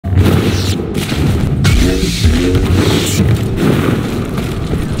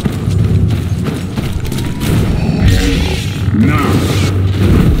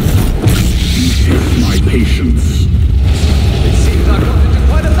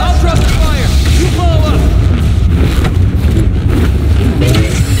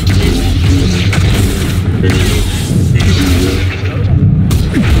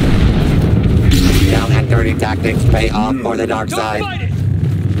off for the dark side. Fight it!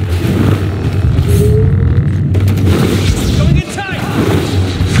 Going in tight!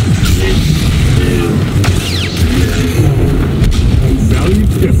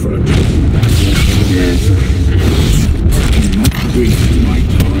 Valiant effort. Not wasting my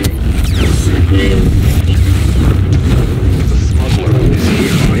time. The smuggler is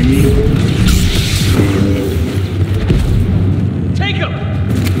here by me. Take him!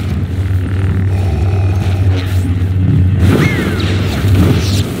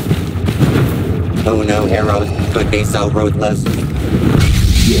 Who knew heroes could be so ruthless?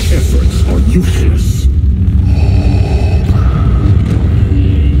 Your efforts are useless.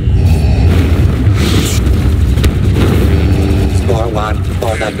 Score one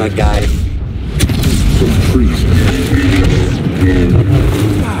for the good guys. Some treason.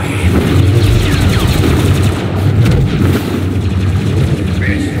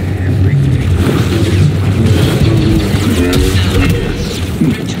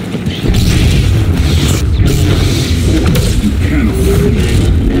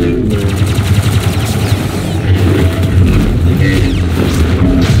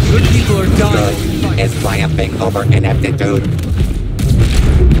 Good people are dying. Good is triumphing over ineptitude.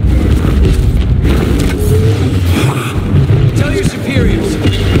 Tell your superiors.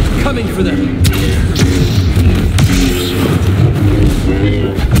 Coming for them.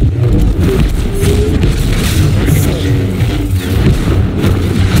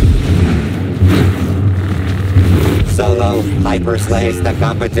 Solo hyper slays the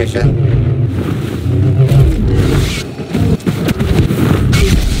competition.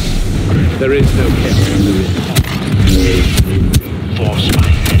 There is no chaos. Force my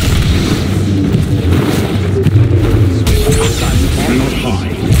hand. Cannot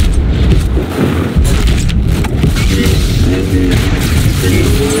hide.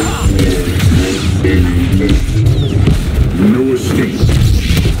 No escape.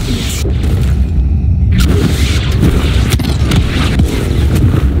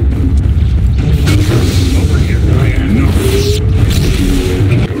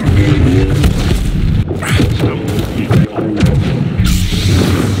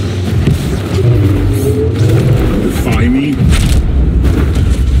 Defy me?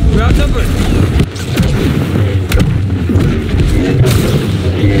 We're outnumbered.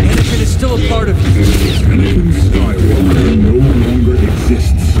 Anakin is still a part of you. Anakin Skywalker no longer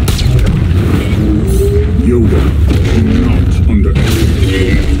exists. Yoda, do not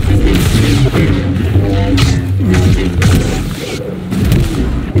underestimate.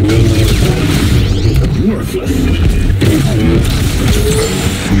 Worthless.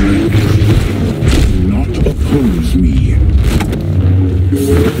 Do not oppose me.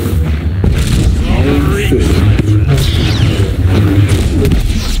 Our fist.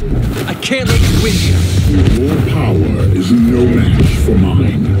 I can't let you win here. Your power is no match for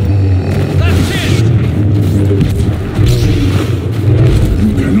mine. That's it! You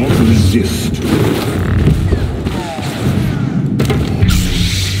cannot resist.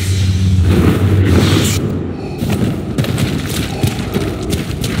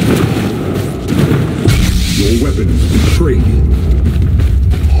 Your weapons betray you.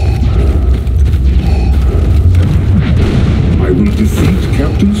 I will defeat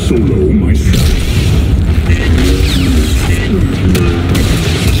Captain Solo myself.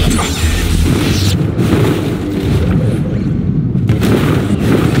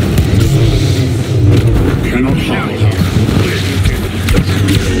 Cannot hide.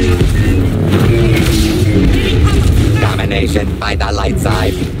 Domination by the light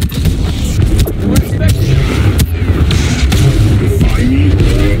side. We're expecting you. Defy me.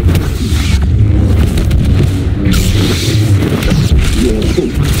 Your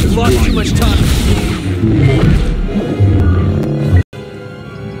hope is We've lost too much time.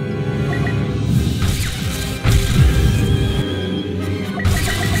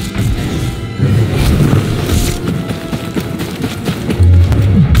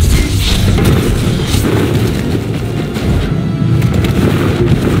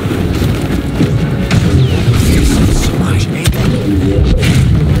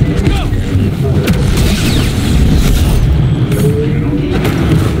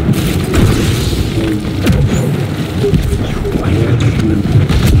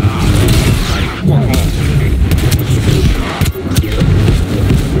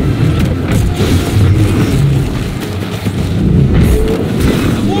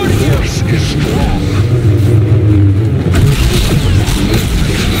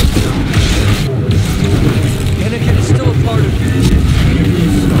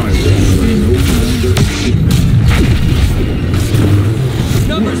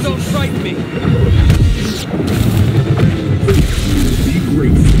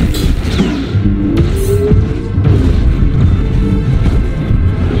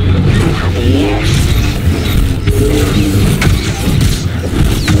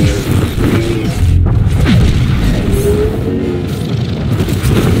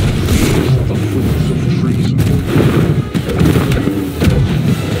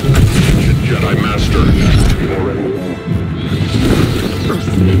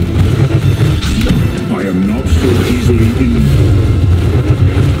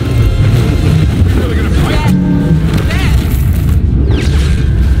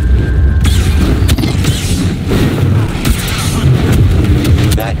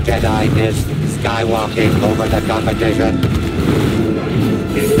 Skywalking over the competition.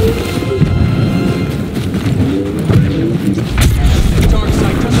 Dark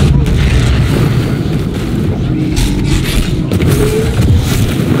side doesn't move.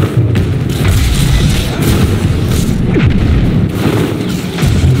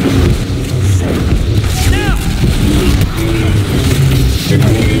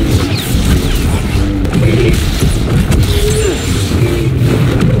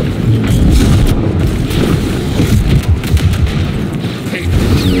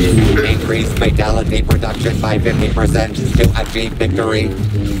 Increase fatality production by 50% to achieve victory.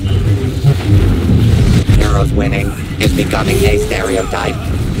 Heroes winning is becoming a stereotype.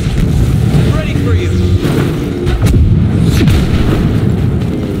 Ready for you.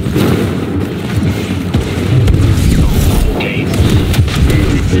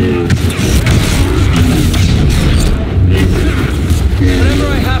 Whatever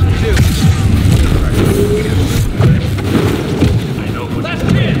I have to do. I know. Last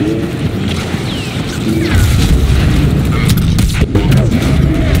chance.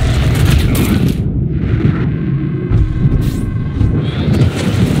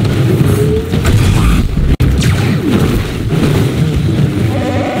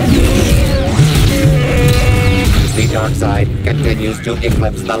 The dark side continues to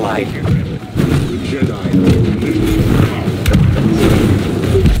eclipse the light.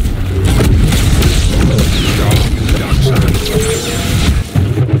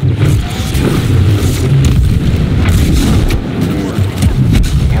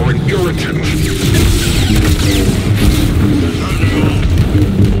 Our inheritance.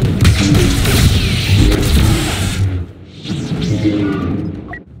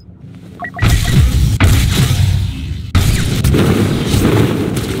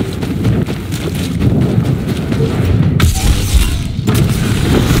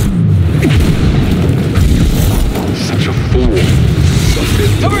 Such a fool.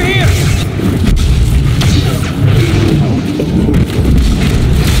 Over here.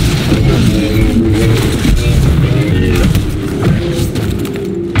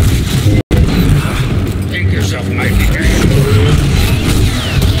 Think yourself mighty.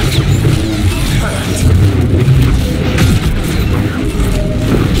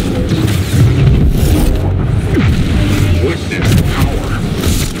 Witness power.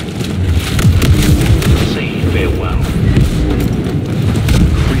 Say farewell.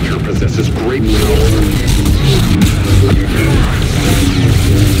 Creature possesses great power.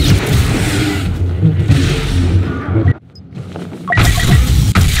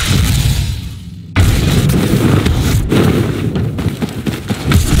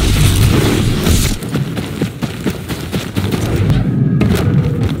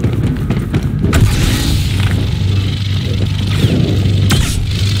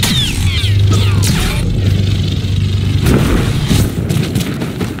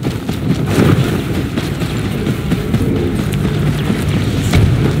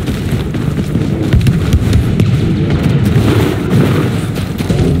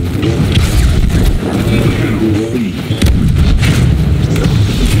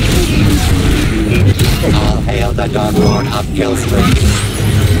 All hail the Dark Lord of Kill Street.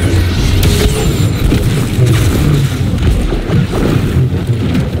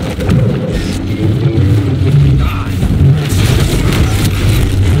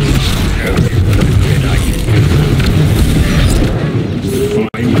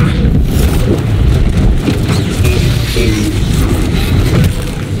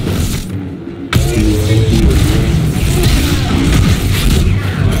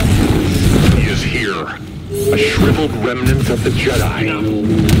 He is here. A shriveled remnant of the Jedi.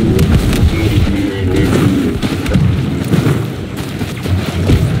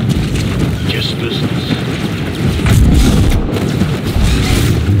 Just business.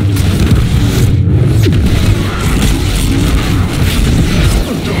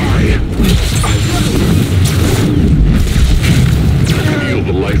 Die. I can heal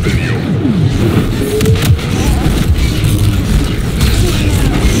the life in you.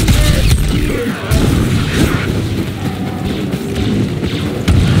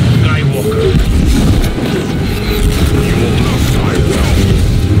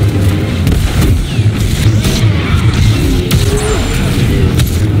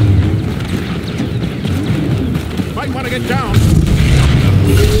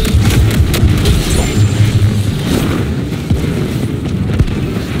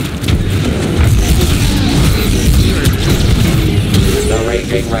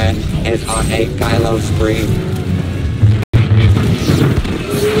 Ren is on a Kylo spree.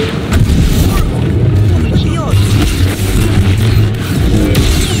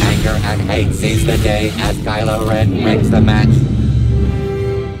 Anger and hate seize the day as Kylo Ren wins the match.